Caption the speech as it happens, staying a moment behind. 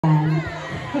Okay,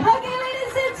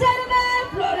 ladies and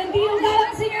gentlemen, Florentino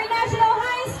Galang Senior National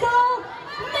High School,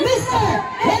 Mr.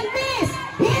 and Miss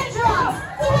Intramurals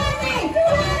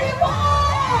 2024!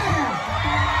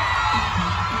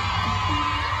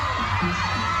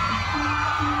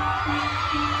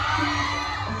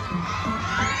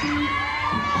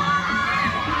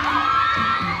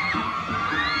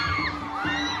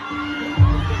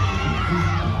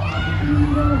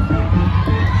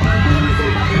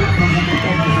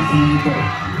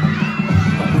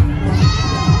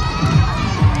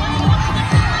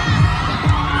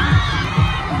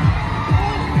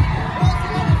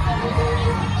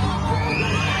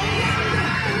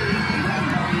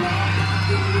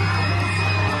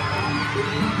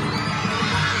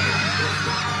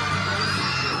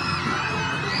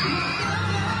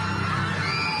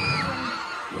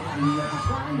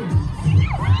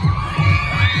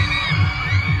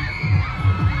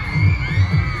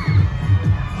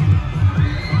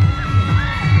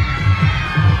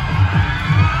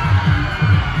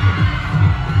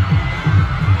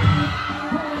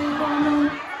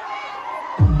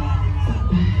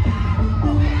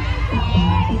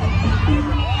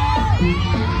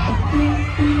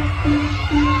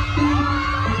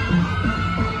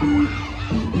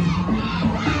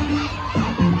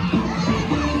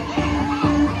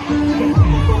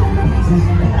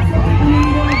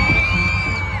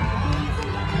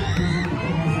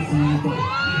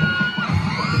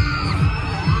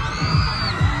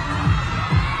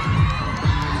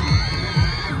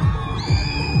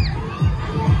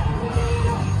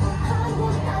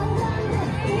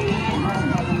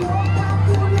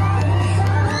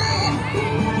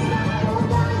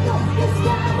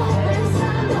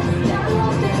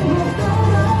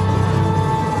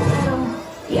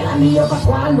 Mio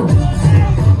Pasquale.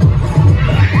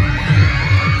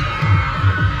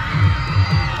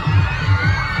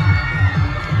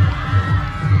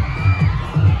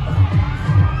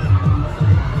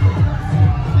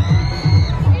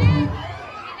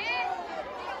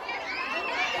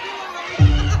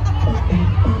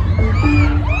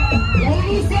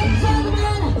 Ladies and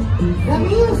gentlemen, the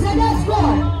music is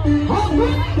for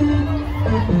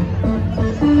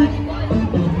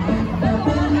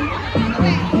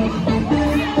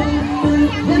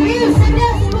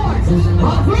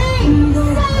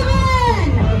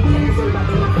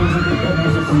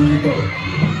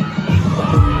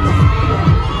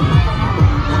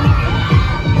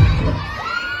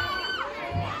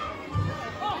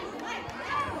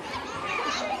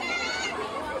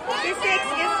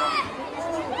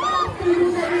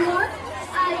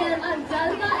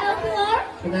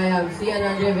And I am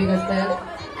Fgsnhs.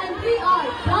 And we are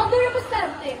proudly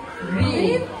representing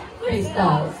Green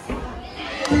Crystals.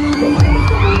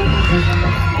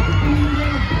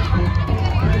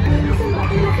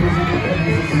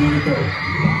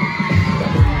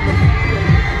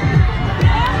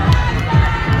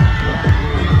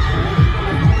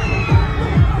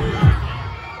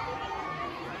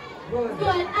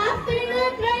 Good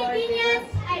afternoon, Philippines.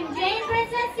 I'm Jane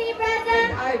Princess C.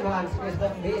 Brother.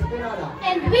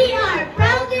 And we are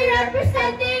proudly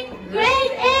representing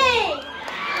Grade A.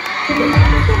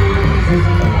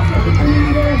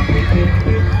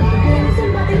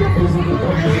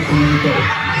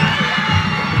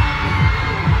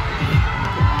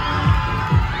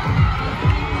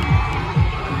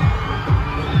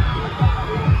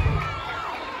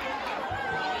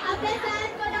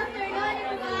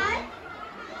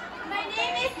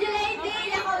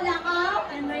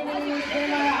 And my name is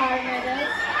Emma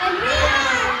Armedes. And we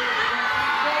are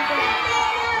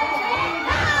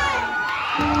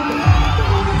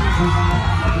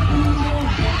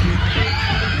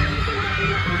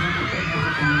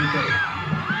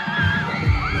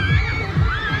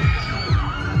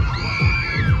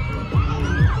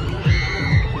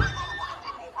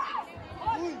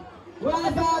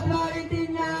What's up,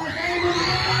 Florentinas?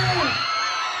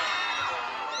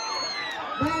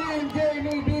 My name is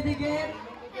Jeremy Bidigan.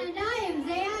 And I am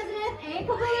Fgsnhs A.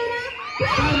 Pagulina.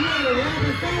 I'm here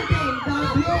representing the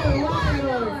Blue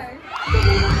Warriors.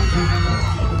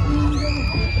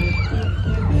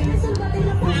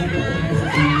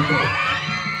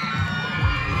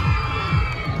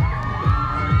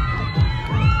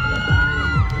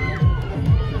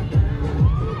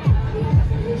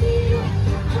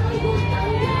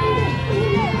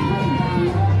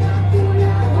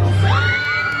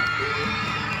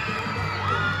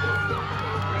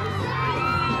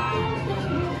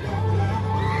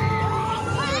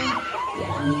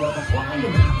 Mio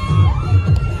Pasquale.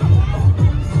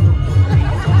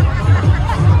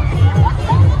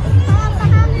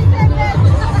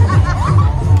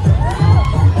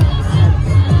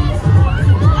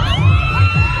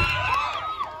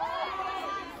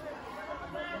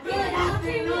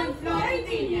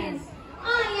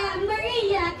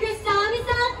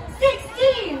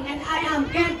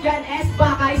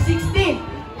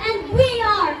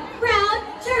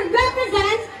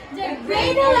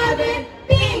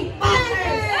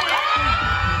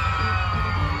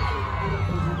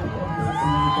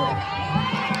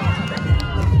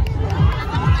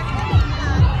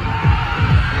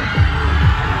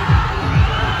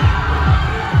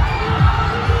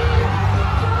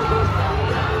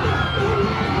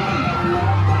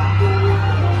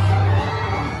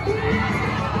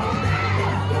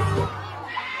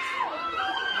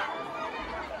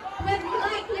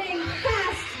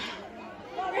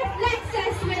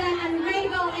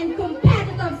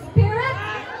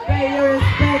 pay your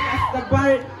respect as the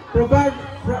proverbial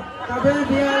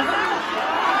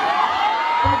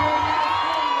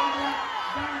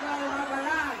jungle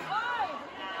Habalang.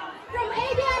 From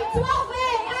ABM 12A,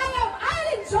 I am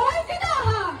Allen Joy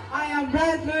Finaha. I am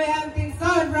Brent Louis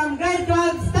Huntington from grade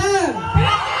 12 STEM.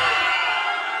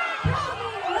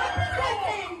 Proudly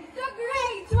representing the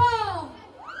grade 12.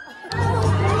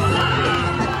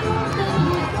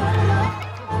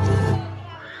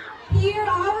 Here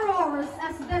our roars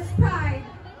as this pride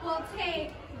will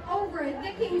take over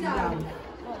the kingdom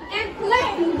and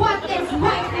claim what is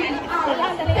rightfully ours.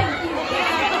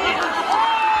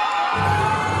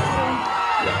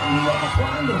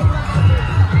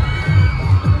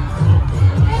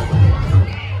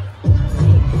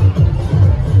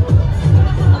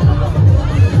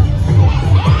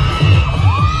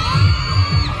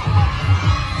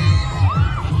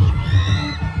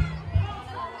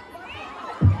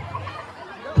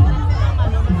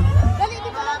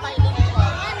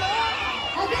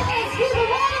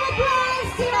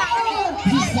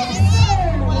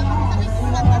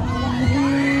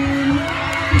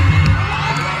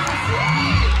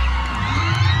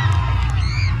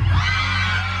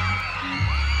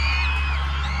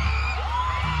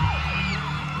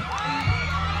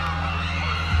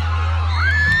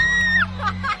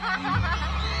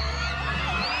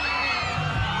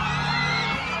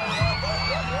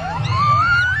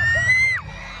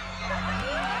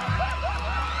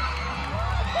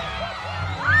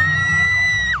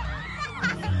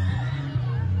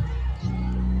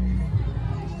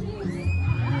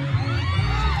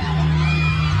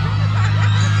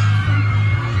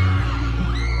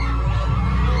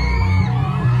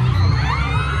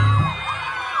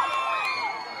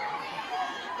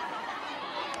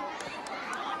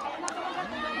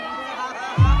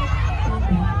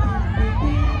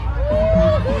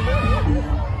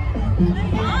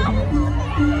 Thank you.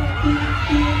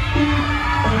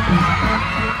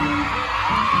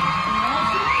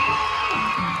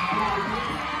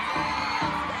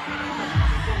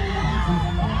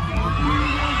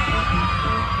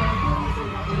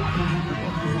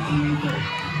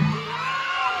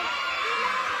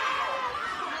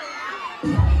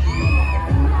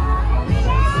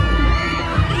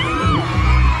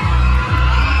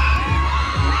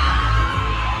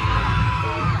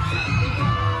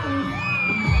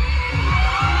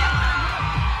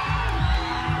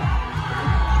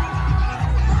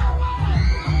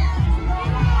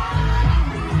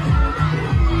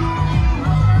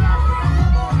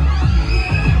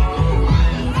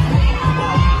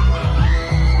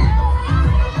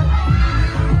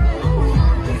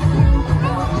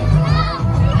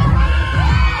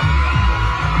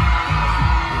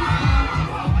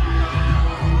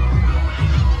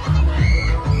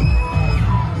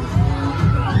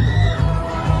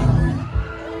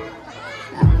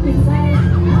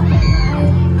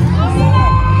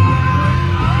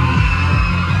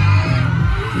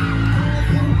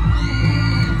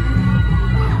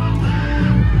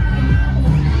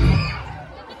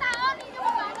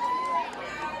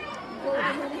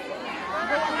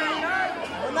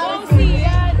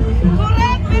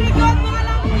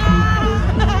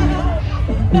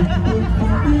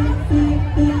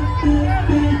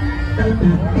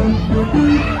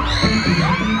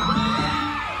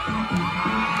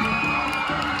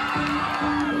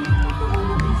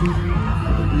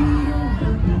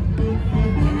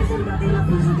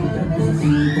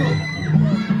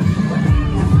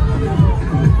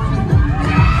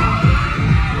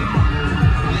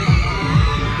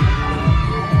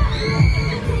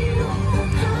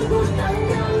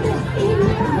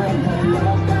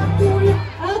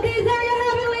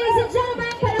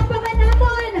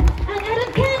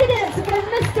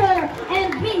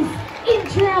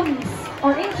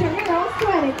 Or Intramurals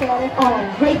 2024.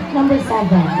 Oh, grade number 7.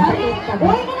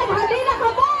 Uy, naghali na ka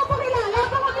mo! Pakilala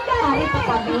pa kami dahil! Pare pa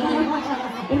kami.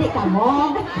 Hindi ka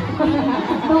mo.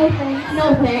 No thanks. No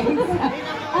thanks.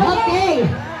 Okay.